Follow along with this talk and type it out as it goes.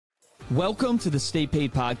Welcome to the Stay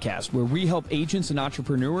Paid podcast, where we help agents and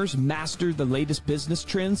entrepreneurs master the latest business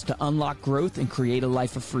trends to unlock growth and create a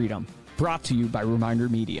life of freedom. Brought to you by Reminder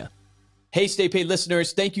Media. Hey, Stay Paid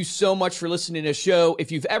listeners, thank you so much for listening to the show.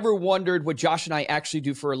 If you've ever wondered what Josh and I actually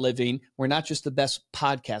do for a living, we're not just the best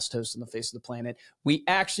podcast hosts on the face of the planet. We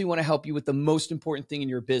actually want to help you with the most important thing in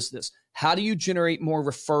your business. How do you generate more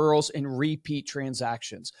referrals and repeat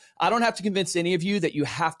transactions? I don't have to convince any of you that you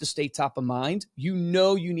have to stay top of mind. You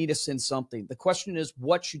know you need to send something. The question is,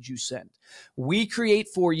 what should you send? We create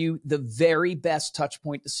for you the very best touch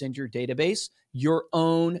point to send your database, your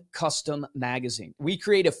own custom magazine. We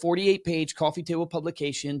create a 48-page coffee table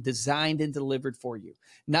publication designed and delivered for you.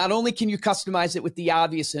 Not only can you customize it with the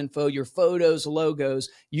obvious info, your photos, logos,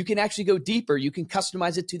 you can actually go deeper. You can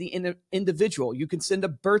customize it to the individual. You can send a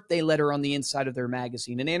birthday letter on the inside of their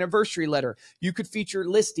magazine, an anniversary letter. You could feature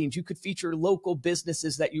listings. You could feature local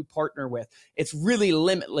businesses that you partner with. It's really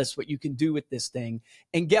limitless what you can do with this thing.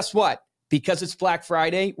 And guess what? Because it's Black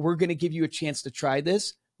Friday, we're going to give you a chance to try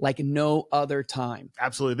this like no other time.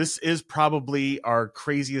 Absolutely. This is probably our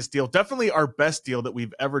craziest deal. Definitely our best deal that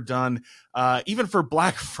we've ever done. Even for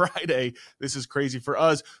Black Friday, this is crazy for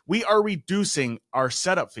us. We are reducing our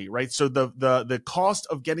setup fee, right? So the cost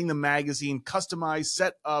of getting the magazine customized,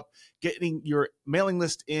 set up, getting your mailing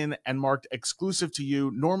list in and marked exclusive to you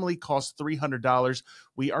normally costs $300.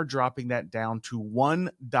 We are dropping that down to $1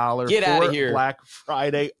 Get out of for here. Black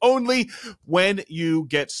Friday only when you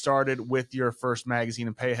get started with your first magazine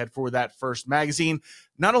and pay ahead for that first magazine.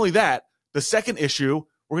 Not only that, the second issue,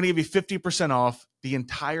 we're going to give you 50% off the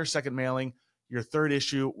entire second mailing. Your third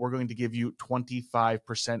issue, we're going to give you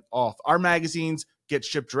 25% off. Our magazines get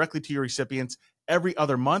shipped directly to your recipients every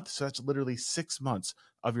other month. So that's literally 6 months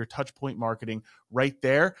of your touch point marketing right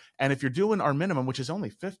there. And if you're doing our minimum, which is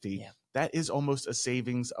only $50, that is almost a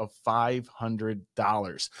savings of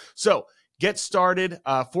 $500. So get started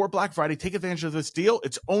for Black Friday. Take advantage of this deal.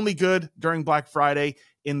 It's only good during Black Friday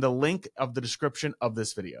in the link of the description of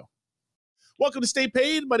this video. Welcome to Stay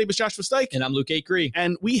Paid. My name is Joshua Stike. And I'm Luke Acree.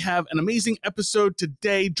 And we have an amazing episode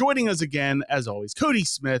today. Joining us again, as always, Cody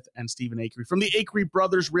Smith and Stephen Acree from the Acree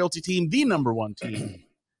Brothers Realty Team, the #1 team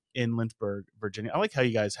in Lynchburg, Virginia. I like how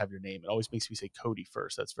you guys have your name. It always makes me say Cody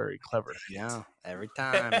first. That's very clever. Yeah, every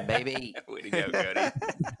time, baby. Way to go, Cody.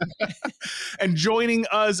 And joining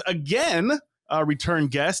us again, return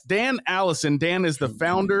guest, Dan Allison. Dan is the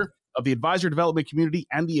founder of the Advisor Development Community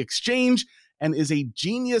and The Exchange, and is a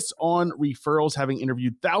genius on referrals, having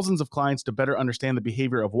interviewed thousands of clients to better understand the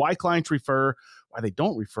behavior of why clients refer, why they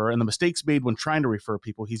don't refer, and the mistakes made when trying to refer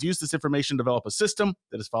people. He's used this information to develop a system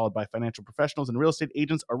that is followed by financial professionals and real estate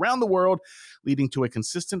agents around the world, leading to a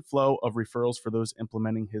consistent flow of referrals for those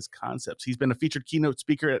implementing his concepts. He's been a featured keynote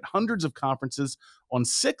speaker at hundreds of conferences on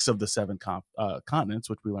 6 of the 7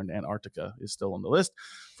 continents, which we learned Antarctica is still on the list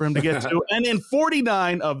for him to get to, and in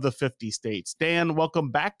 49 of the 50 states. Dan,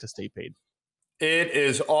 welcome back to Stay Paid. It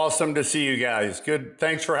is awesome to see you guys. Good.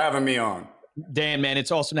 Thanks for having me on. Dan, man,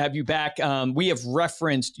 it's awesome to have you back. We have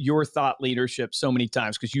referenced your thought leadership so many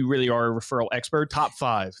times because you really are a referral expert. Top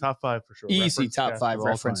five for sure. Easy top 5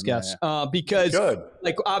 reference guests. Because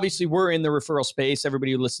like obviously we're in the referral space.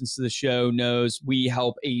 Everybody who listens to the show knows we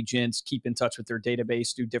help agents keep in touch with their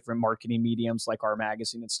database through different marketing mediums like our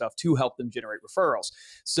magazine and stuff to help them generate referrals.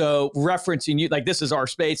 So referencing you, like this is our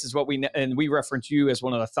space, is what and we reference you as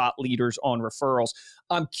one of the thought leaders on referrals.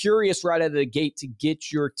 I'm curious right out of the gate to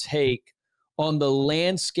get your take on the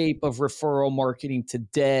landscape of referral marketing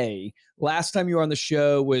today. Last time you were on the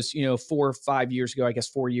show was, 4 or 5 years ago, I guess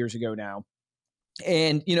 4 years ago now.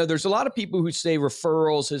 And, there's a lot of people who say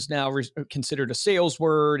referrals is now considered a sales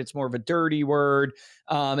word. It's more of a dirty word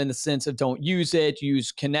in the sense of don't use it,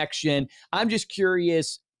 use connection. I'm just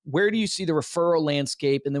curious, where do you see the referral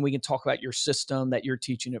landscape? And then we can talk about your system that you're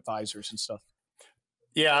teaching advisors and stuff.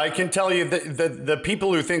 Yeah, I can tell you that the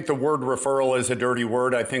people who think the word referral is a dirty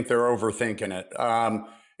word, I think they're overthinking it.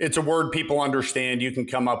 It's a word people understand. You can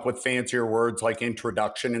come up with fancier words like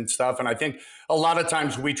introduction and stuff. And I think a lot of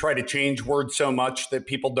times we try to change words so much that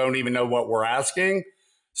people don't even know what we're asking.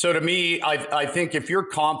 So to me, I think if you're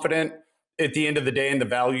confident at the end of the day in the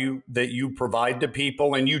value that you provide to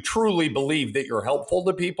people and you truly believe that you're helpful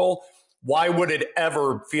to people, why would it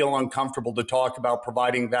ever feel uncomfortable to talk about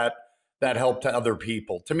providing that help to other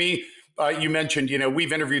people? To me, you mentioned,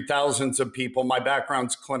 we've interviewed thousands of people. My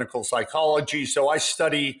background's clinical psychology, so I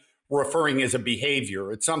study referring as a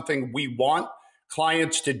behavior. It's something we want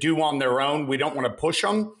clients to do on their own. We don't want to push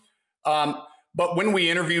them. But when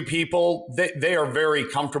we interview people, they are very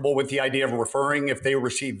comfortable with the idea of referring if they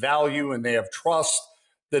receive value and they have trust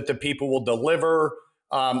that the people will deliver.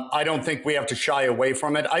 I don't think we have to shy away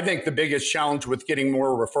from it. I think the biggest challenge with getting more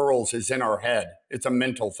referrals is in our head. It's a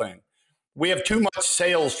mental thing. We have too much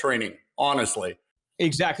sales training, honestly.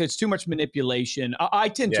 Exactly. It's too much manipulation. I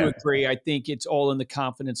tend to agree. I think it's all in the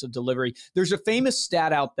confidence of delivery. There's a famous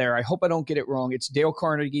stat out there. I hope I don't get it wrong. It's Dale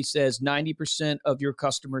Carnegie says 90% of your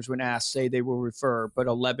customers, when asked, say they will refer, but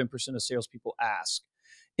 11% of salespeople ask.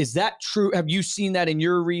 Is that true? Have you seen that in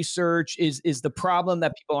your research? Is the problem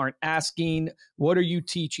that people aren't asking? What are you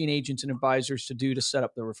teaching agents and advisors to do to set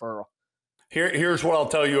up the referral? Here's what I'll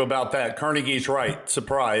tell you about that. Carnegie's right.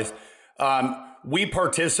 Surprise. We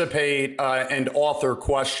participate and author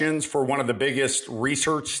questions for one of the biggest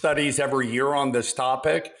research studies every year on this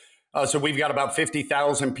topic. So we've got about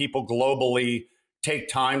 50,000 people globally take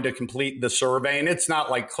time to complete the survey. And it's not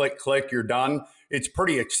like click, you're done. It's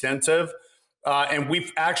pretty extensive. And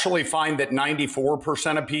we actually find that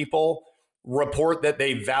 94% of people report that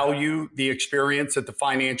they value the experience at the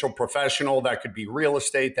financial professional. That could be real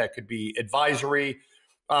estate, that could be advisory.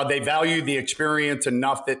 They value the experience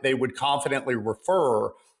enough that they would confidently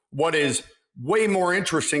refer. What is way more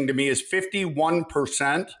interesting to me is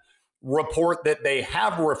 51% report that they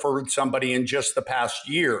have referred somebody in just the past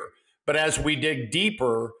year. But as we dig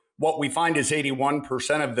deeper, what we find is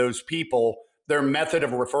 81% of those people, their method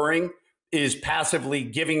of referring is passively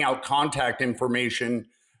giving out contact information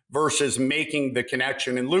versus making the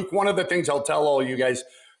connection. And Luke, one of the things I'll tell all you guys,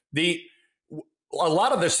 a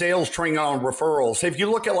lot of the sales training on referrals, if you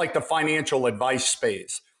look at like the financial advice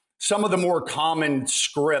space, some of the more common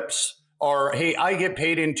scripts are, hey, I get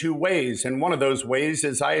paid in 2 ways. And one of those ways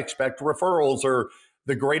is I expect referrals, or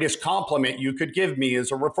the greatest compliment you could give me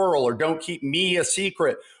is a referral, or don't keep me a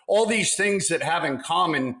secret. All these things that have in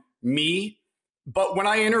common me. But when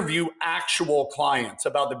I interview actual clients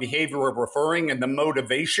about the behavior of referring and the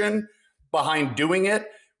motivation behind doing it,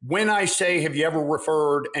 when I say, have you ever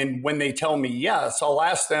referred? And when they tell me yes, I'll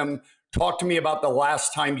ask them, talk to me about the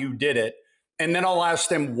last time you did it. And then I'll ask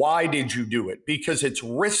them, why did you do it? Because it's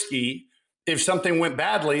risky. If something went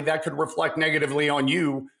badly, that could reflect negatively on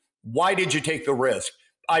you. Why did you take the risk?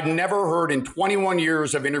 I've never heard in 21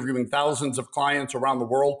 years of interviewing thousands of clients around the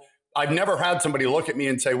world, I've never had somebody look at me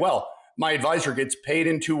and say, well, my advisor gets paid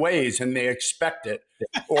in 2 ways and they expect it.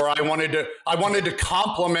 Or I wanted to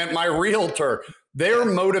compliment my realtor. Their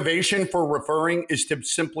motivation for referring is to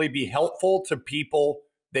simply be helpful to people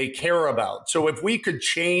they care about. So if we could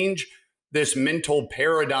change this mental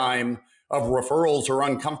paradigm of referrals are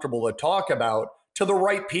uncomfortable to talk about to the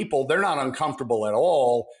right people, they're not uncomfortable at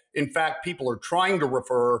all. In fact, people are trying to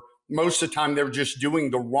refer. Most of the time, they're just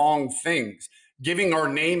doing the wrong things. Giving our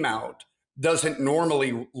name out doesn't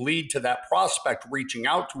normally lead to that prospect reaching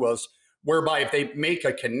out to us, whereby if they make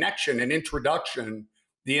a connection, an introduction,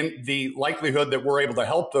 the likelihood that we're able to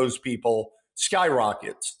help those people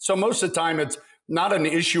skyrockets. So most of the time, it's not an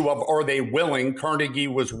issue of are they willing? Carnegie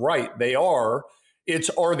was right. They are. It's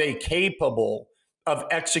are they capable of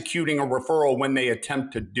executing a referral when they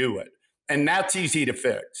attempt to do it? And that's easy to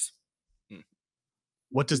fix.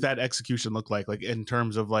 What does that execution look like? Like in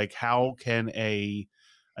terms of like, how can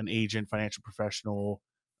an agent, financial professional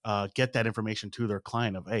get that information to their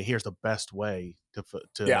client of, hey, here's the best way to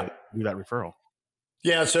do that referral?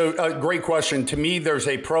 Yeah, so great question. To me, there's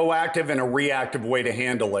a proactive and a reactive way to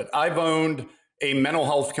handle it. I've owned a mental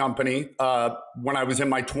health company. When I was in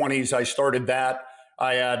my 20s, I started that.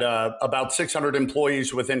 I had about 600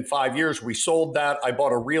 employees within 5 years. We sold that. I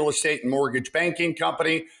bought a real estate and mortgage banking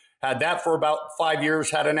company, had that for about 5 years,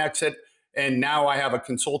 had an exit. And now I have a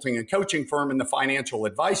consulting and coaching firm in the financial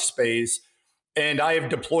advice space. And I have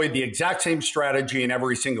deployed the exact same strategy in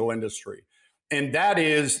every single industry. And that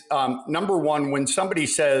is, number one, when somebody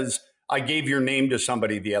says, I gave your name to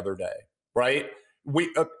somebody the other day, right?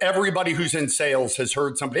 Everybody who's in sales has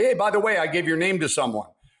heard somebody, hey, by the way, I gave your name to someone.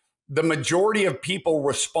 The majority of people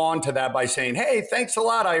respond to that by saying, hey, thanks a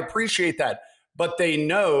lot. I appreciate that. But they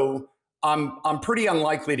know I'm pretty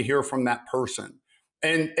unlikely to hear from that person.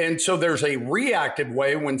 And so there's a reactive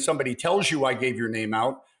way when somebody tells you I gave your name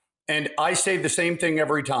out. And I say the same thing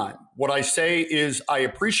every time. What I say is, I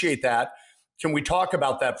appreciate that. Can we talk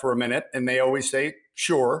about that for a minute? And they always say,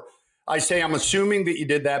 sure. I say, I'm assuming that you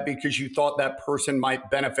did that because you thought that person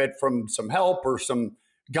might benefit from some help or some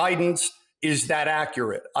guidance. Is that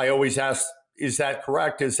accurate? I always ask, is that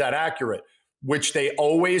correct? Is that accurate? Which they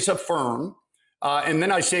always affirm. And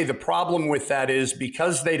then I say the problem with that is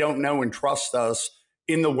because they don't know and trust us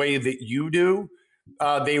in the way that you do,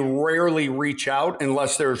 they rarely reach out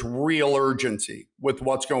unless there's real urgency with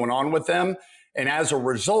what's going on with them. And as a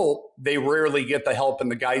result, they rarely get the help and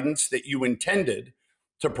the guidance that you intended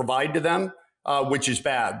to provide to them. which is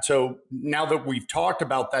bad. So now that we've talked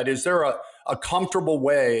about that, is there a comfortable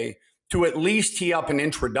way to at least tee up an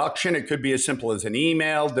introduction? It could be as simple as an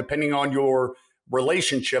email, depending on your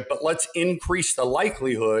relationship, but let's increase the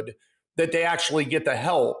likelihood that they actually get the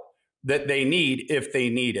help that they need if they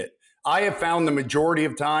need it. I have found the majority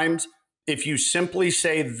of times, if you simply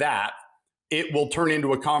say that, it will turn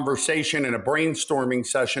into a conversation and a brainstorming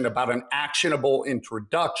session about an actionable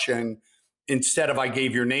introduction instead of I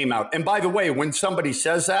gave your name out. And by the way, when somebody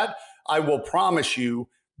says that, I will promise you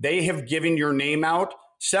they have given your name out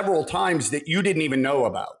several times that you didn't even know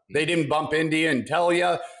about. They didn't bump into you and tell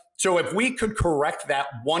you. So if we could correct that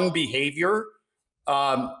one behavior,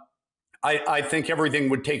 I think everything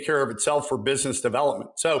would take care of itself for business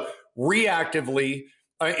development. So reactively,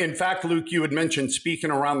 in fact, Luke, you had mentioned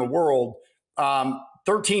speaking around the world.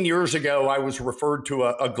 13 years ago, I was referred to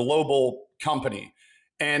a global company.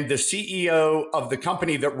 And the CEO of the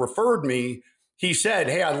company that referred me, he said,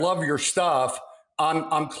 hey, I love your stuff.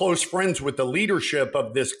 I'm close friends with the leadership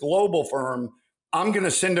of this global firm. I'm going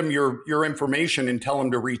to send him your information and tell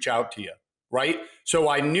him to reach out to you, right? So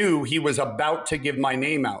I knew he was about to give my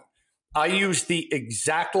name out. I used the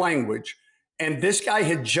exact language, and this guy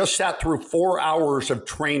had just sat through 4 hours of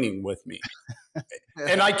training with me.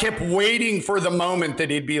 And I kept waiting for the moment that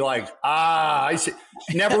he'd be like, I see.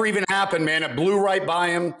 Never even happened, man. It blew right by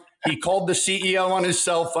him. He called the CEO on his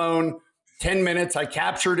cell phone. 10 minutes, I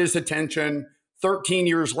captured his attention. 13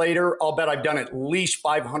 years later, I'll bet I've done at least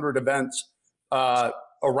 500 events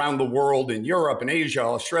around the world, in Europe and Asia,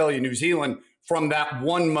 Australia, New Zealand, from that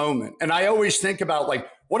one moment. And I always think about, like,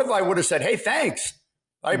 what if I would have said, hey, thanks.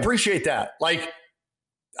 I appreciate that. Like,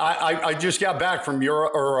 I just got back from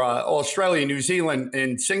Europe or Australia, New Zealand,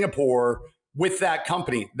 and Singapore with that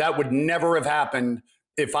company. That would never have happened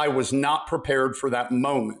if I was not prepared for that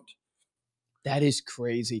moment. That is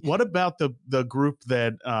crazy. What about the group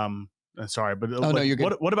that, sorry, but no, you're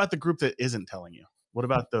good. What about the group that isn't telling you? What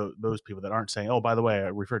about those people that aren't saying, oh, by the way, I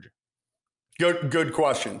referred you? Good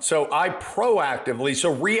question. So I proactively,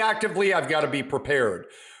 so reactively, I've got to be prepared.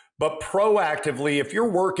 But proactively, if you're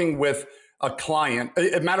working with a client,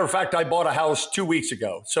 as a matter of fact, I bought a house 2 weeks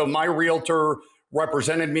ago. So my realtor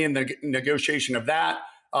represented me in the negotiation of that.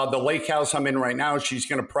 The lake house I'm in right now, she's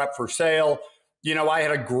going to prep for sale. You know, I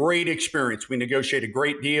had a great experience. We negotiated a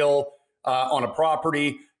great deal on a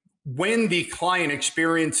property. When the client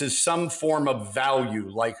experiences some form of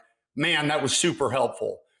value, like, man, that was super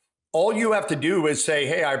helpful. All you have to do is say,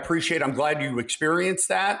 hey, I appreciate, I'm glad you experienced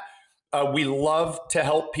that. We love to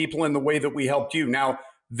help people in the way that we helped you. Now,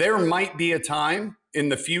 there might be a time in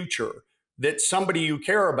the future that somebody you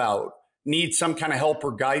care about needs some kind of help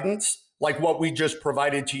or guidance, like what we just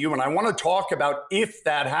provided to you. And I want to talk about, if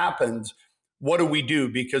that happens, what do we do?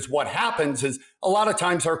 Because what happens is a lot of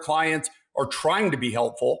times our clients are trying to be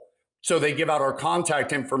helpful, so they give out our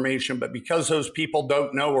contact information, but because those people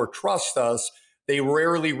don't know or trust us, they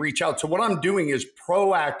rarely reach out. So what I'm doing is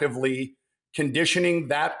proactively conditioning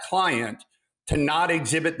that client to not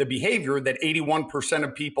exhibit the behavior that 81%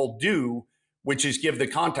 of people do, which is give the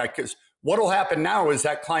contact. Because what will happen now is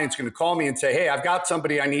that client's going to call me and say, hey, I've got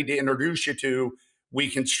somebody I need to introduce you to. We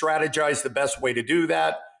can strategize the best way to do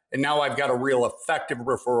that. And now I've got a real effective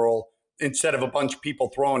referral instead of a bunch of people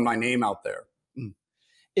throwing my name out there.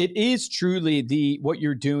 It is truly what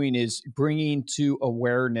you're doing is bringing to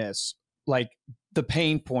awareness, like, the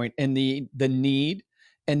pain point and the need.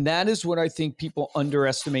 And that is what I think people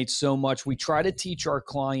underestimate so much. We try to teach our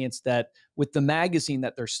clients that with the magazine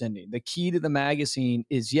that they're sending, the key to the magazine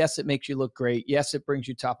is, yes, it makes you look great. Yes, it brings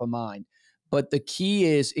you top of mind. But the key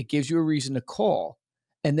is it gives you a reason to call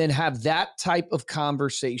and then have that type of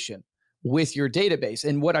conversation with your database.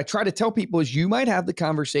 And what I try to tell people is you might have the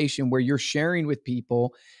conversation where you're sharing with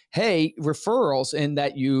people, hey, referrals, and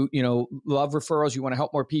that you love referrals, you want to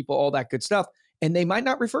help more people, all that good stuff. And they might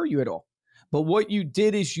not refer you at all. But what you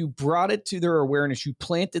did is you brought it to their awareness. You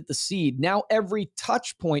planted the seed. Now every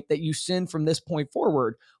touch point that you send from this point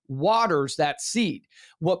forward waters that seed.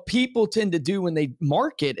 What people tend to do when they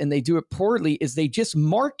market, and they do it poorly, is they just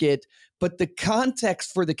market, but the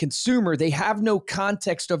context for the consumer, they have no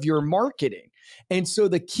context of your marketing. And so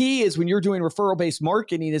the key is when you're doing referral-based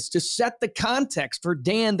marketing is to set the context for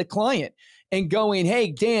Dan, the client, and going,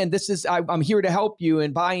 hey, Dan, I'm here to help you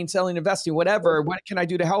in buying, selling, investing, whatever. What can I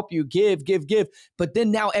do to help you? Give. But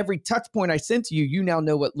then now every touch point I send to you, you now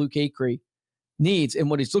know what Luke Acree needs and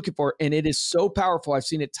what he's looking for. And it is so powerful. I've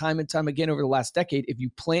seen it time and time again over the last decade. If you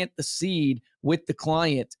plant the seed with the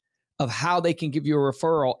client of how they can give you a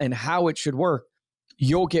referral and how it should work,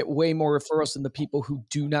 you'll get way more referrals than the people who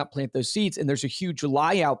do not plant those seeds. And there's a huge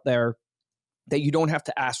lie out there that you don't have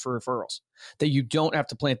to ask for referrals, that you don't have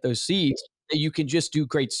to plant those seeds, that you can just do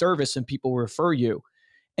great service and people refer you.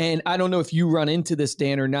 And I don't know if you run into this,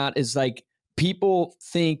 Dan, or not, is like people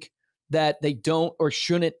think that they don't or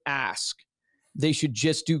shouldn't ask. They should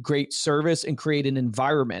just do great service and create an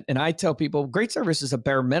environment. And I tell people, great service is a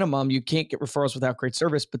bare minimum. You can't get referrals without great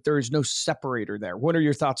service, but there is no separator there. What are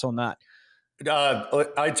your thoughts on that?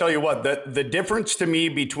 I tell you what, the difference to me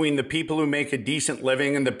between the people who make a decent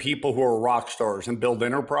living and the people who are rock stars and build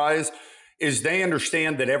enterprise is they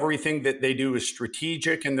understand that everything that they do is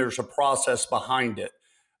strategic and there's a process behind it.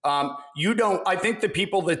 I think the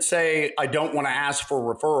people that say, I don't want to ask for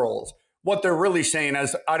referrals, what they're really saying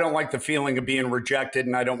is, I don't like the feeling of being rejected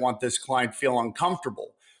and I don't want this client feel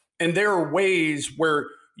uncomfortable. And there are ways where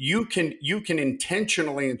you can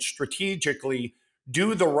intentionally and strategically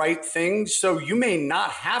do the right things. So you may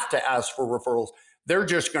not have to ask for referrals. They're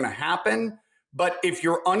just going to happen. But if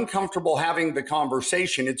you're uncomfortable having the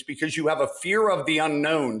conversation, it's because you have a fear of the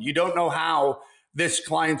unknown. You don't know how this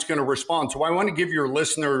client's going to respond. So I want to give your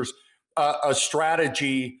listeners a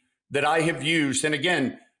strategy that I have used. And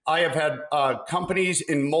again, I have had companies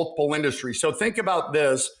in multiple industries. So think about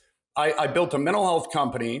this. I built a mental health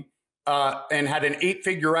company and had an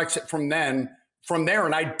 8-figure exit from there.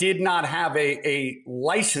 And I did not have a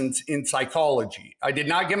license in psychology. I did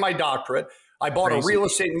not get my doctorate. I bought a real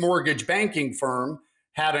estate and mortgage banking firm,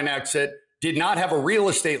 had an exit, did not have a real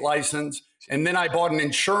estate license. And then I bought an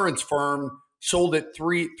insurance firm, sold it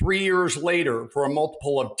three years later for a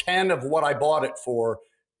multiple of 10 of what I bought it for.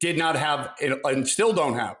 Did not have, and still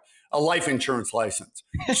don't have, a life insurance license.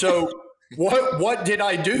 So what did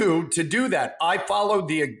I do to do that? I followed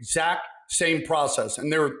the exact same process.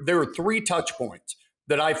 And there are 3 touch points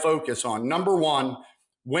that I focus on. Number 1,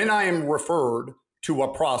 when I am referred to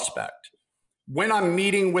a prospect, when I'm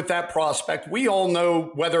meeting with that prospect, we all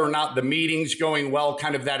know whether or not the meeting's going well,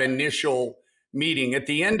 kind of that initial meeting. At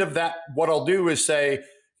the end of that, what I'll do is say,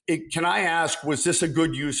 can I ask, was this a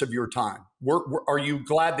good use of your time? Are you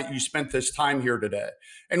glad that you spent this time here today?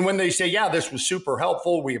 And when they say, yeah, this was super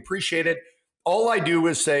helpful, we appreciate it, all I do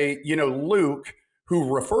is say, Luke,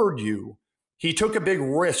 who referred you, he took a big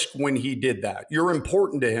risk when he did that. You're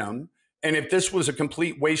important to him. And if this was a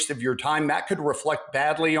complete waste of your time, that could reflect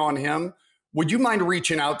badly on him. Would you mind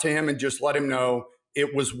reaching out to him and just let him know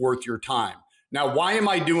it was worth your time? Now, why am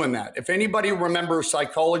I doing that? If anybody remembers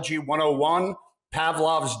Psychology 101,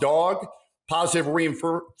 Pavlov's dog, positive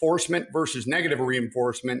reinforcement versus negative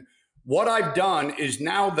reinforcement, what I've done is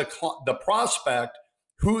now the prospect,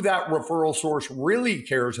 who that referral source really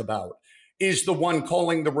cares about, is the one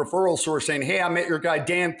calling the referral source saying, hey, I met your guy,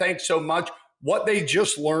 Dan, thanks so much. What they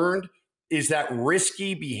just learned is that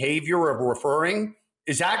risky behavior of referring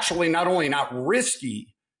is actually not only not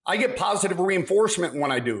risky, I get positive reinforcement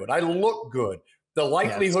when I do it. I look good. The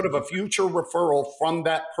likelihood of a future referral from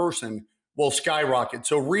that person will skyrocket.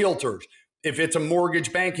 So realtors, if it's a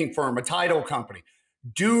mortgage banking firm, a title company,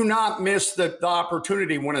 do not miss the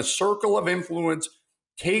opportunity when a circle of influence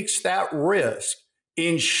takes that risk.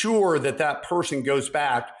 Ensure that that person goes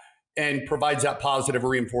back and provides that positive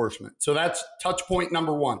reinforcement. So that's touch point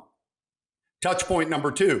number 1. Touch point number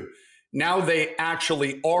 2, now they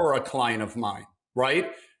actually are a client of mine,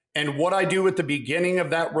 right? And what I do at the beginning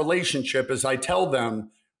of that relationship is I tell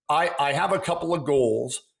them, I have a couple of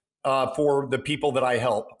goals for the people that I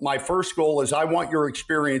help. My first goal is I want your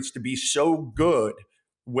experience to be so good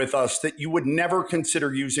with us that you would never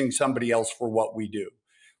consider using somebody else for what we do.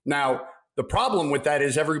 Now, the problem with that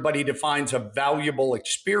is everybody defines a valuable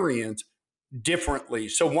experience differently.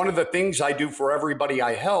 So one of the things I do for everybody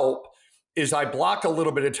I help is I block a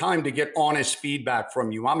little bit of time to get honest feedback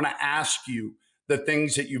from you. I'm going to ask you the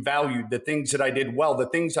things that you valued, the things that I did well, the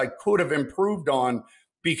things I could have improved on,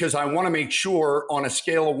 because I want to make sure on a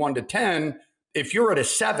scale of 1 to 10, if you're at a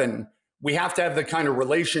 7, we have to have the kind of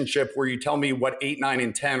relationship where you tell me what 8, 9,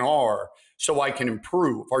 and 10 are so I can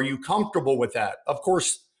improve. Are you comfortable with that? Of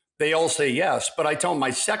course, they all say yes, but I tell them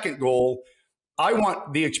my second goal, I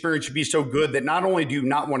want the experience to be so good that not only do you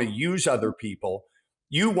not want to use other people,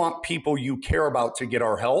 you want people you care about to get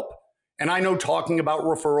our help. And I know talking about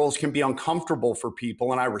referrals can be uncomfortable for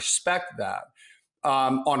people, and I respect that.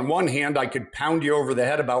 On one hand, I could pound you over the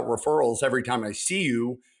head about referrals every time I see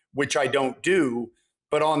you, which I don't do.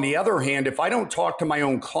 But on the other hand, if I don't talk to my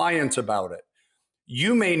own clients about it,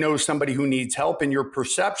 you may know somebody who needs help, and your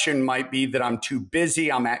perception might be that I'm too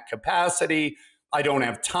busy, I'm at capacity, I don't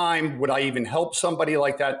have time. Would I even help somebody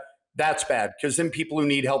like that? That's bad, because then people who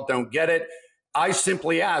need help don't get it. I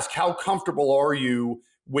simply ask, how comfortable are you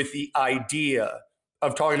with the idea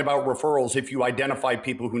of talking about referrals if you identify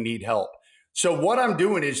people who need help? So what I'm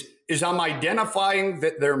doing is I'm identifying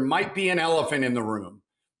that there might be an elephant in the room,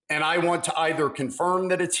 and I want to either confirm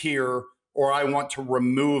that it's here or I want to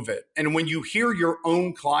remove it. And when you hear your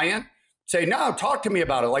own client say, no, talk to me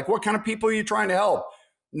about it. Like, what kind of people are you trying to help?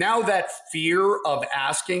 Now that fear of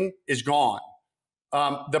asking is gone.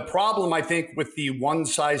 The problem, I think, with the one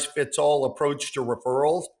size fits all approach to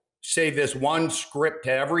referrals, say this one script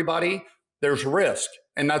to everybody, there's risk.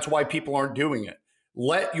 And that's why people aren't doing it.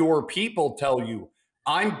 Let your people tell you,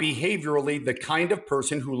 I'm behaviorally the kind of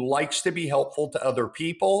person who likes to be helpful to other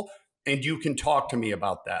people, and you can talk to me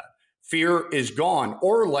about that. Fear is gone.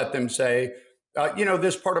 Or let them say,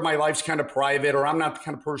 this part of my life's kind of private, or I'm not the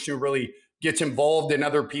kind of person who really gets involved in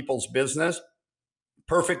other people's business.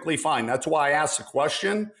 Perfectly fine. That's why I asked the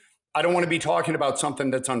question. I don't want to be talking about something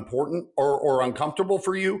that's important or uncomfortable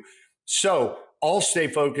for you. So I'll stay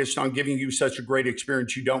focused on giving you such a great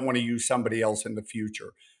experience. You don't want to use somebody else in the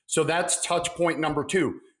future. So that's touch point number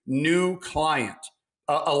 2, new client.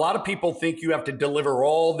 A lot of people think you have to deliver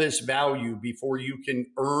all this value before you can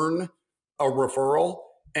earn a referral.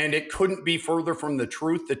 And it couldn't be further from the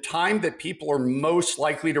truth. The time that people are most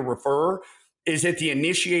likely to refer is at the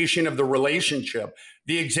initiation of the relationship.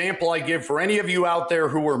 The example I give for any of you out there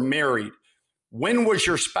who are married, when was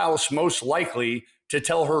your spouse most likely to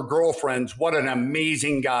tell her girlfriends what an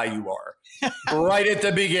amazing guy you are? Right at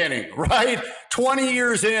the beginning, right? 20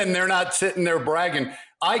 years in, they're not sitting there bragging.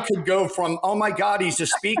 I could go from, oh my God, he's a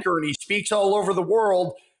speaker and he speaks all over the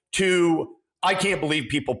world, to, I can't believe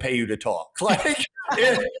people pay you to talk. Like,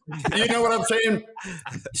 you know what I'm saying?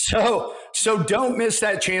 So don't miss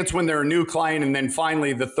that chance when they're a new client. And then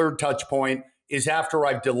finally, the third touch point is after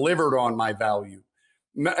I've delivered on my value.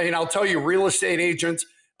 And I'll tell you, real estate agents,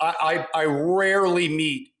 I rarely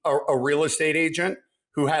meet a real estate agent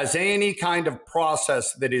who has any kind of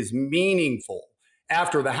process that is meaningful.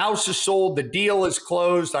 After the house is sold, the deal is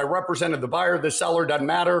closed, I represented the buyer, the seller, doesn't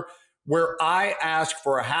matter, where I ask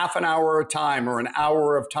for a half an hour of time or an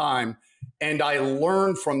hour of time, and I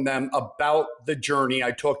learn from them about the journey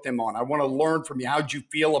I took them on. I want to learn from you. How'd you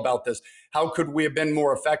feel about this? How could we have been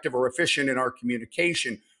more effective or efficient in our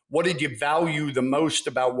communication? What did you value the most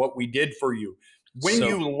about what we did for you? When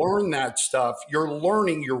you learn that stuff, you're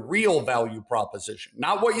learning your real value proposition,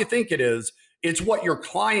 not what you think it is. It's what your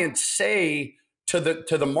clients say to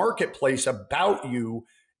the marketplace about you.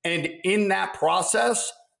 And in that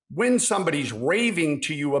process, when somebody's raving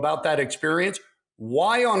to you about that experience,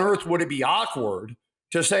 why on earth would it be awkward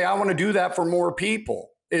to say, I want to do that for more people?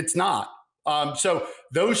 It's not. So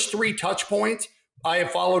those 3 touch points I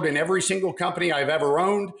have followed in every single company I've ever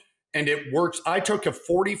owned, and it works. I took a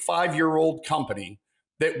 45-year-old company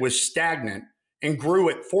that was stagnant and grew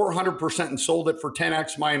it 400% and sold it for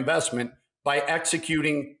 10x my investment by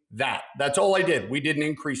executing that. That's all I did. We didn't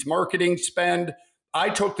increase marketing spend. I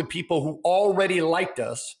took the people who already liked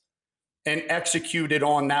us and executed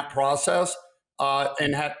on that process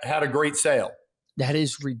and had a great sale. That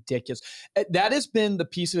is ridiculous. That has been the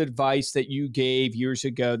piece of advice that you gave years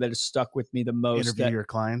ago that has stuck with me the most. Interview your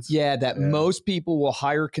clients. Yeah, most people will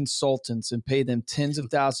hire consultants and pay them tens of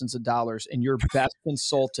thousands of dollars, and your best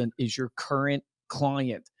consultant is your current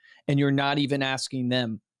client, and you're not even asking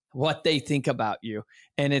them what they think about you.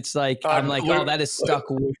 And it's like, I'm like, Luke, that is stuck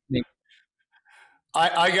with me.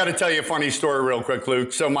 I got to tell you a funny story real quick,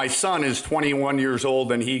 Luke. So my son is 21 years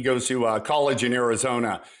old, and he goes to college in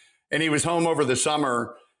Arizona. And he was home over the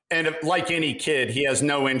summer. And like any kid, he has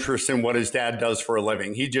no interest in what his dad does for a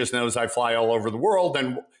living. He just knows I fly all over the world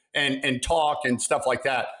and talk and stuff like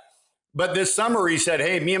that. But this summer, he said,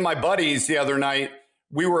 hey, me and my buddies the other night,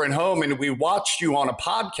 we were at home and we watched you on a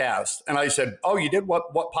podcast. And I said, oh, you did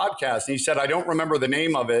what podcast? And he said, I don't remember the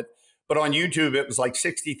name of it, but on YouTube, it was like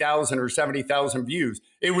 60,000 or 70,000 views.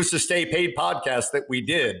 It was the Stay Paid podcast that we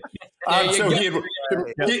did. So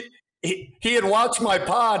he had watched my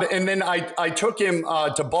pod, and then I took him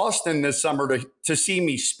to Boston this summer to see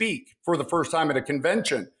me speak for the first time at a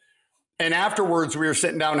convention. And afterwards, we were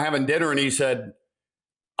sitting down having dinner, and he said,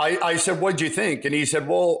 I said, what'd you think? And he said,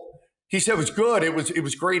 it was good. It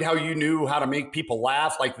was great how you knew how to make people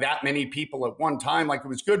laugh, like that many people at one time, like it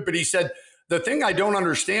was good. But he said, the thing I don't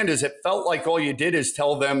understand is it felt like all you did is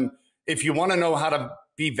tell them, if you want to know how to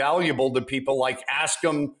be valuable to people, like ask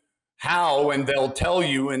them how, and they'll tell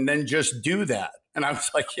you, and then just do that. And I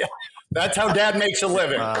was like, yeah, that's how Dad makes a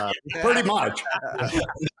living. Pretty much.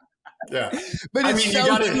 Yeah. But it's you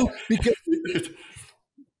gotta, because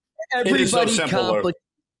everybody so complicates.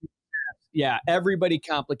 Yeah, everybody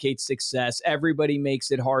complicates success. Everybody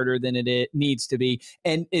makes it harder than it needs to be.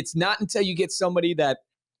 And it's not until you get somebody that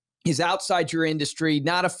is outside your industry,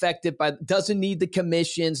 not affected by, doesn't need the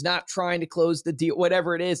commissions, not trying to close the deal,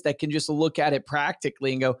 whatever it is, that can just look at it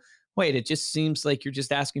practically and go, wait, it just seems like you're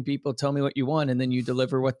just asking people, tell me what you want, and then you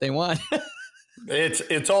deliver what they want.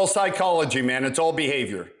 It's all psychology, man. It's all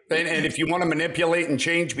behavior. And if you want to manipulate and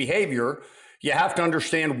change behavior, you have to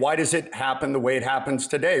understand, why does it happen the way it happens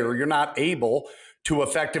today? Or you're not able to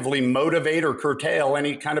effectively motivate or curtail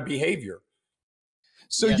any kind of behavior.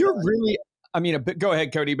 So you're really, I mean, go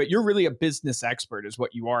ahead, Cody, but you're really a business expert is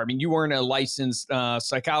what you are. I mean, you weren't a licensed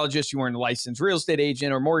psychologist, you weren't a licensed real estate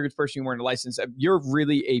agent or mortgage person, you weren't a licensed, you're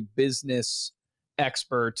really a business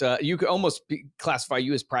expert. You could almost classify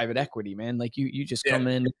you as private equity, man. Like you just come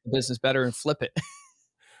in, make the business better and flip it.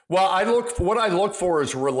 Well, what I look for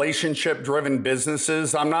is relationship-driven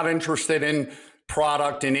businesses. I'm not interested in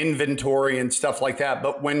product and inventory and stuff like that.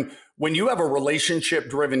 But when you have a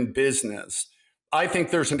relationship-driven business, I think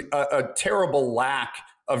there's a terrible lack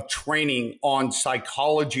of training on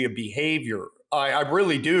psychology of behavior. I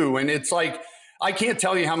really do. And it's like, I can't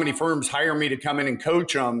tell you how many firms hire me to come in and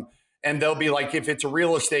coach them. And they'll be like, if it's a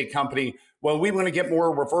real estate company, well, we want to get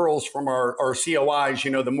more referrals from our COIs,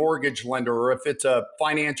 the mortgage lender. Or if it's a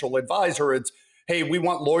financial advisor, it's, hey, we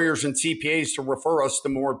want lawyers and CPAs to refer us to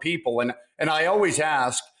more people. And I always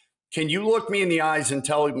ask, can you look me in the eyes and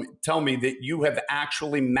tell me that you have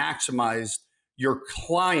actually maximized your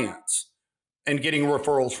clients and getting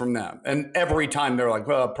referrals from them? And every time they're like,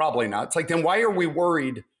 well, probably not. It's like, then why are we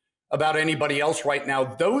worried about anybody else right now?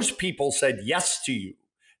 Those people said yes to you.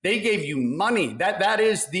 They gave you money. That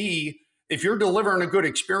is if you're delivering a good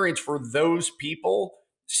experience for those people,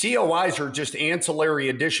 COIs are just ancillary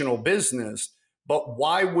additional business. But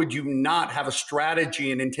why would you not have a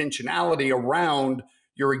strategy and intentionality around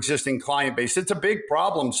your existing client base? It's a big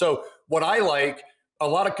problem. So what I like, a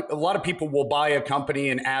lot of people will buy a company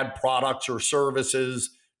and add products or services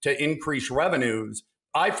to increase revenues.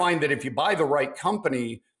 I find that if you buy the right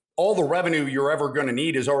company, all the revenue you're ever going to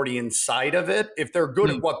need is already inside of it. If they're good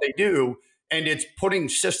at what they do, and it's putting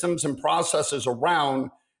systems and processes around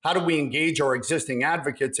how do we engage our existing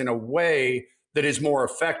advocates in a way that is more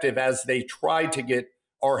effective as they try to get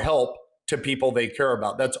our help to people they care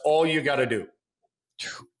about. That's all you got to do.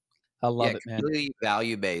 I love it, man. Completely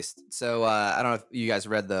value-based. So I don't know if you guys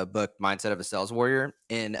read the book Mindset of a Sales Warrior,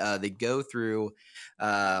 and they go through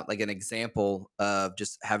like an example of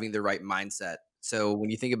just having the right mindset. So when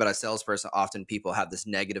you think about a salesperson, often people have this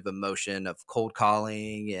negative emotion of cold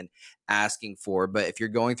calling and asking for, but if you're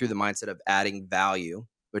going through the mindset of adding value,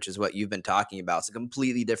 which is what you've been talking about, it's a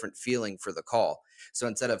completely different feeling for the call. So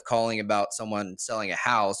instead of calling about someone selling a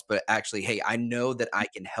house, but actually, hey, I know that I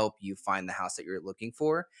can help you find the house that you're looking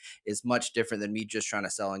for, is much different than me just trying to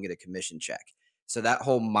sell and get a commission check. So that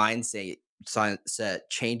whole mindset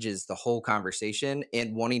changes the whole conversation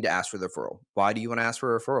and wanting to ask for the referral. Why do you want to ask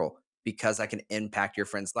for a referral? Because I can impact your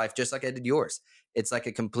friend's life just like I did yours. It's like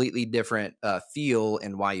a completely different feel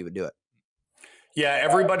and why you would do it. Yeah,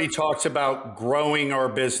 everybody talks about growing our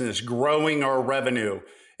business, growing our revenue.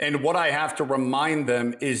 And what I have to remind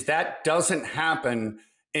them is that doesn't happen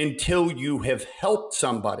until you have helped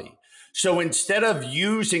somebody. So instead of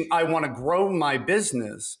using, I want to grow my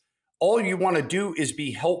business, all you want to do is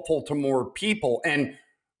be helpful to more people. And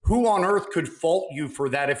who on earth could fault you for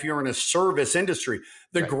that if you're in a service industry?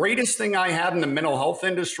 The greatest thing I had in the mental health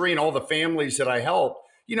industry and all the families that I helped,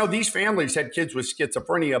 these families had kids with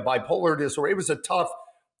schizophrenia, bipolar disorder. It was a tough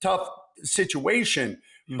situation.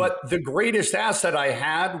 But the greatest asset I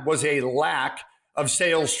had was a lack of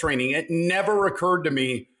sales training. It never occurred to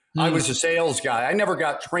me I was a sales guy. I never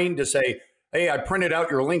got trained to say, hey, I printed out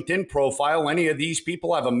your LinkedIn profile. Any of these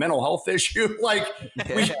people have a mental health issue? Like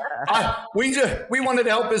we wanted to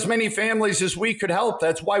help as many families as we could help.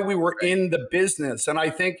 That's why we were in the business. And I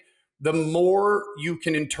think the more you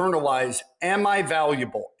can internalize, am I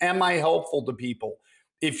valuable? Am I helpful to people?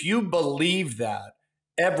 If you believe that,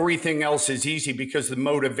 everything else is easy, because the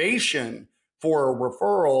motivation for a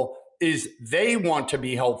referral is they want to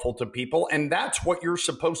be helpful to people. And that's what you're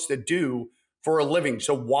supposed to do for a living.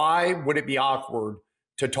 So why would it be awkward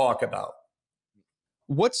to talk about?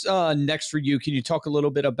 What's next for you? Can you talk a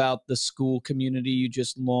little bit about the school community you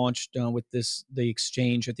just launched with the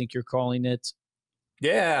exchange, I think you're calling it?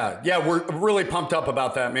 Yeah, we're really pumped up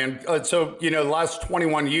about that, man. So, the last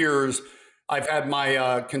 21 years, I've had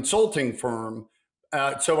my consulting firm.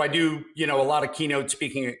 So I do, a lot of keynote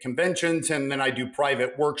speaking at conventions, and then I do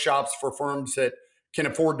private workshops for firms that can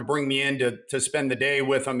afford to bring me in to spend the day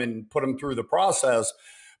with them and put them through the process.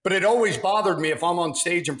 But it always bothered me if I'm on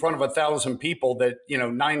stage in front of 1,000 people that,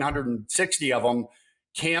 960 of them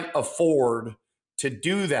can't afford to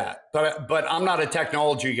do that. But I'm not a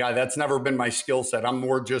technology guy. That's never been my skill set. I'm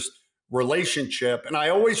more just relationship. And I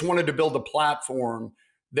always wanted to build a platform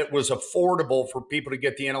that was affordable for people to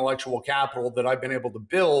get the intellectual capital that I've been able to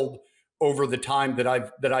build over the time that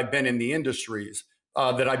I've been in the industries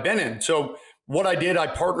that I've been in. So what I did, I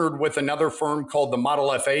partnered with another firm called the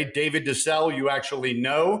Model FA. David DeSell, you actually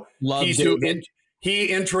know. Love David. He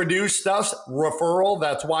introduced us, Referral.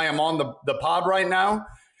 That's why I'm on the pod right now.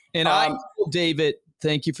 And I told David,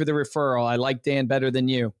 thank you for the referral. I like Dan better than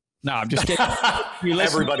you. No, I'm just kidding.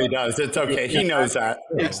 Everybody does. It's okay. He knows that.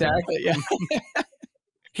 Exactly. Yeah.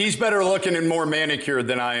 He's better looking and more manicured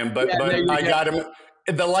than I am, but I got him.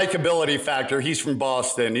 The likability factor. He's from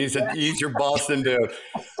Boston. He's your Boston dude.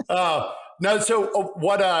 No. So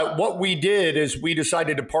what we did is we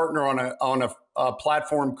decided to partner on a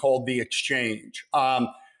platform called The Exchange.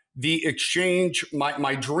 The Exchange.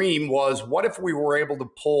 My dream was, what if we were able to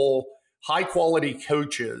pull high quality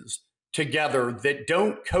coaches together that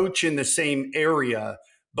don't coach in the same area,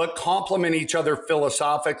 but complement each other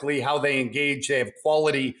philosophically, how they engage. They have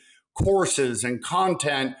quality courses and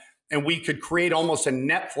content. And we could create almost a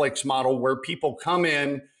Netflix model where people come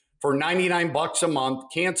in for $99 a month,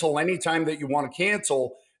 cancel anytime that you want to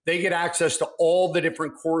cancel. They get access to all the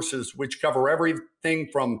different courses, which cover everything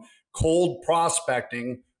from cold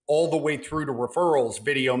prospecting all the way through to referrals,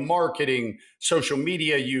 video marketing, social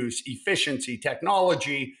media use, efficiency,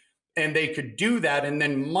 technology. And they could do that. And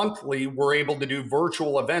then monthly, we're able to do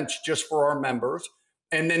virtual events just for our members.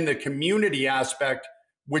 And then the community aspect,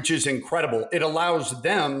 which is incredible. It allows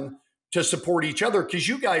them to support each other, because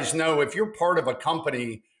you guys know, if you're part of a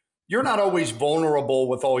company, you're not always vulnerable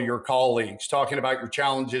with all your colleagues talking about your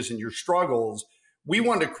challenges and your struggles. We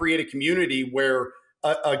want to create a community where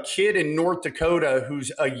a kid in North Dakota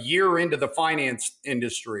who's a year into the finance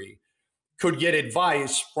industry could get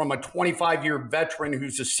advice from a 25-year veteran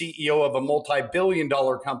who's the CEO of a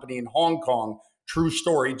multi-billion-dollar company in Hong Kong. True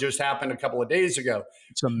story, just happened a couple of days ago.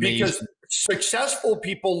 It's amazing. Because successful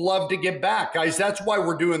people love to give back, guys. That's why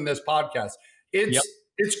we're doing this podcast.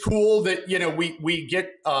 It's cool that, we get,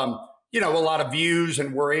 a lot of views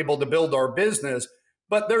and we're able to build our business,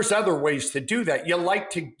 but there's other ways to do that. You like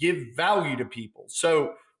to give value to people.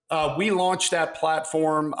 So we launched that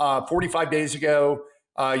platform 45 days ago.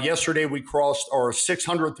 Yesterday, we crossed our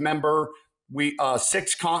 600th member. We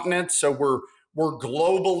 6 continents. So we're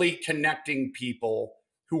globally connecting people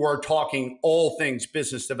who are talking all things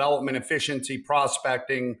business development, efficiency,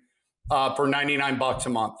 prospecting for $99 a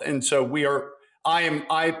month. And so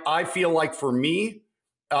I feel like for me,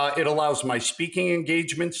 it allows my speaking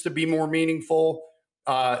engagements to be more meaningful.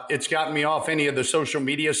 It's gotten me off any of the social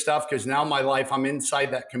media stuff, because now my life, I'm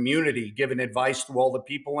inside that community, giving advice to all the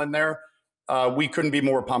people in there. We couldn't be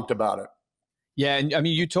more pumped about it. Yeah. And I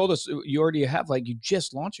mean, you told us you already have, you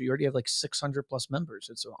just launched it. You already have 600 plus members.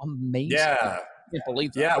 It's amazing. Yeah. I can't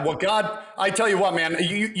believe that. Yeah. Well, God, I tell you what, man,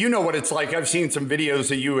 you know what it's like. I've seen some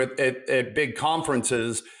videos of you at big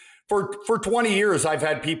conferences. For 20 years, I've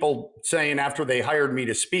had people saying, after they hired me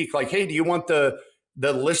to speak, like, hey, do you want the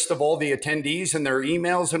list of all the attendees and their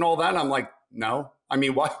emails and all that? And I'm like, no. I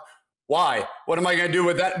mean, what? Why? What am I going to do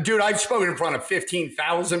with that? Dude, I've spoken in front of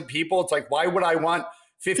 15,000 people. It's like, why would I want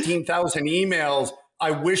 15,000 emails?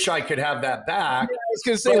 I wish I could have that back. Yeah, I was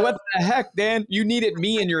going to say, what the heck, Dan? You needed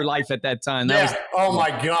me in your life at that time. Oh my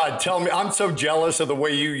God. Tell me, I'm so jealous of the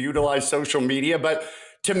way you utilize social media. But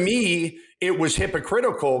to me, it was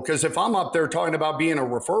hypocritical, because if I'm up there talking about being a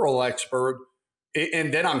referral expert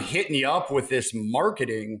and then I'm hitting you up with this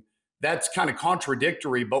marketing, that's kind of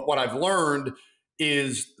contradictory. But what I've learned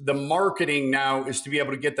is the marketing now is to be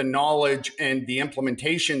able to get the knowledge and the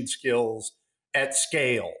implementation skills at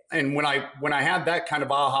scale. And when I had that kind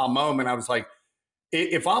of aha moment, I was like,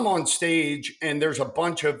 if I'm on stage and there's a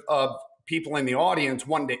bunch of people in the audience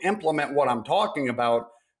wanting to implement what I'm talking about,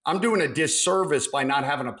 I'm doing a disservice by not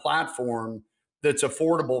having a platform that's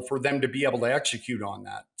affordable for them to be able to execute on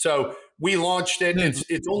that. So we launched it.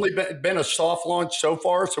 It's only been a soft launch so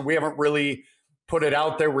far, so we haven't really put it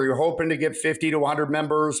out there. We were hoping to get 50 to 100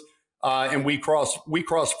 members, and we crossed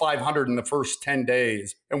 500 in the first 10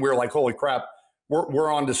 days, and we were like, holy crap,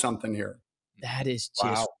 we're on to something here. That is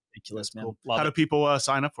just ridiculous, man. Cool. How do people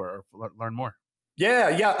sign up for it or learn more?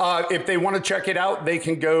 Yeah. If they want to check it out, they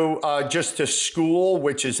can go just to school,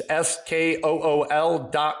 which is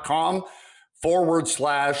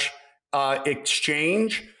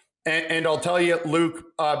SKOOL.com/exchange. And I'll tell you, Luke,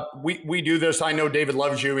 we do this. I know David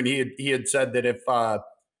loves you, and he had said that if I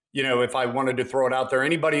wanted to throw it out there,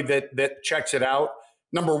 anybody that checks it out,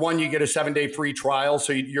 number one, you get a 7-day free trial,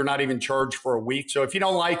 so you're not even charged for a week. So if you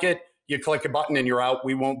don't like it, you click a button and you're out.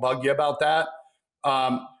 We won't bug you about that.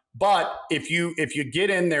 But if you get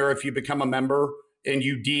in there, if you become a member and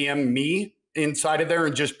you DM me inside of there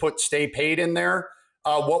and just put Stay Paid in there,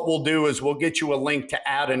 what we'll do is we'll get you a link to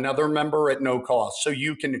add another member at no cost. So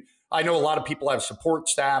you can, I know a lot of people have support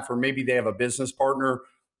staff or maybe they have a business partner.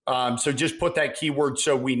 So just put that keyword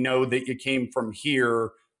so we know that you came from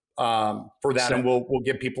here for that, and we'll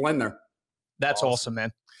get people in there. That's awesome,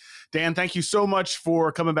 man. Dan, thank you so much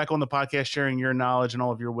for coming back on the podcast, sharing your knowledge and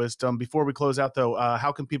all of your wisdom. Before we close out, though,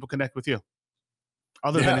 how can people connect with you?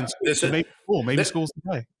 Other than in school, maybe schools can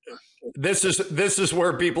play. This is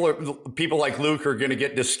where people like Luke are going to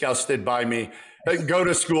get disgusted by me. Go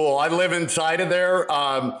to school. I live inside of there.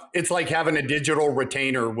 It's like having a digital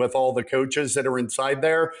retainer with all the coaches that are inside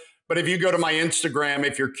there. But if you go to my Instagram,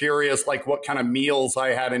 if you're curious, like what kind of meals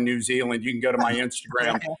I had in New Zealand, you can go to my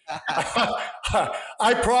Instagram.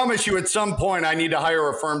 I promise you at some point I need to hire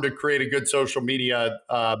a firm to create a good social media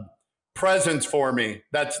presence for me.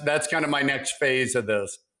 That's kind of my next phase of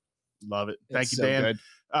this. Love it. Thank you, Dan.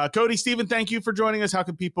 Cody, Stephen, thank you for joining us. How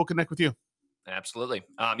can people connect with you? Absolutely.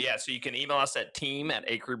 So you can email us at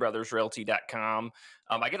team@acreebrothersrealty.com.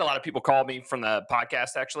 I get a lot of people call me from the podcast,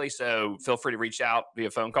 actually. So feel free to reach out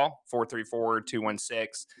via phone call,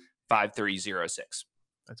 434-216-5306.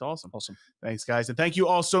 That's awesome. Awesome. Thanks, guys. And thank you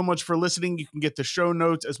all so much for listening. You can get the show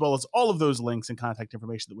notes as well as all of those links and contact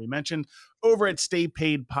information that we mentioned over at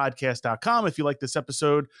staypaidpodcast.com. If you like this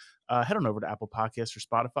episode, head on over to Apple Podcasts or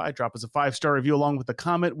Spotify. Drop us a 5-star review along with a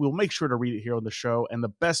comment. We'll make sure to read it here on the show. And the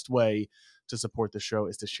best way to support the show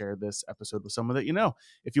is to share this episode with someone that you know.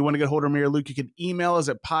 If you want to get a hold of me or Luke, you can email us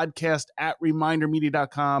at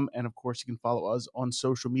podcast@remindermedia.com. And of course, you can follow us on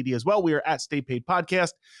social media as well. We are at Stay Paid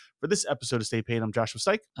Podcast. For this episode of Stay Paid, I'm Joshua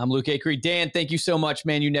Stike. I'm Luke Acree. Dan, thank you so much,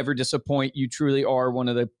 man. You never disappoint. You truly are one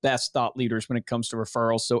of the best thought leaders when it comes to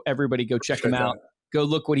referrals. So everybody go check him out. Go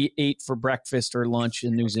look what he ate for breakfast or lunch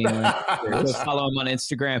in New Zealand. Go follow him on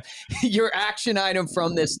Instagram. Your action item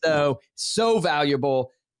from this, though, so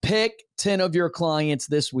valuable. Pick 10 of your clients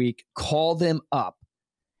this week. Call them up.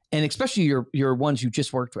 And especially your ones you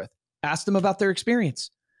just worked with. Ask them about their experience.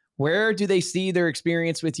 Where do they see their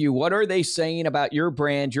experience with you? What are they saying about your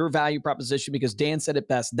brand, your value proposition? Because Dan said it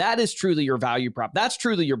best. That is truly your value prop. That's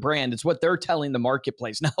truly your brand. It's what they're telling the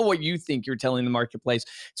marketplace, not what you think you're telling the marketplace.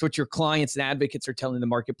 It's what your clients and advocates are telling the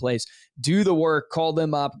marketplace. Do the work, call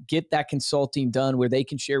them up, get that consulting done where they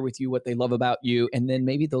can share with you what they love about you. And then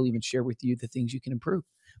maybe they'll even share with you the things you can improve,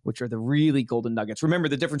 which are the really golden nuggets. Remember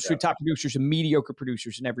the difference between top producers and mediocre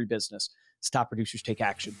producers in every business. It's top producers take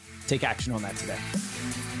action. Take action on that today.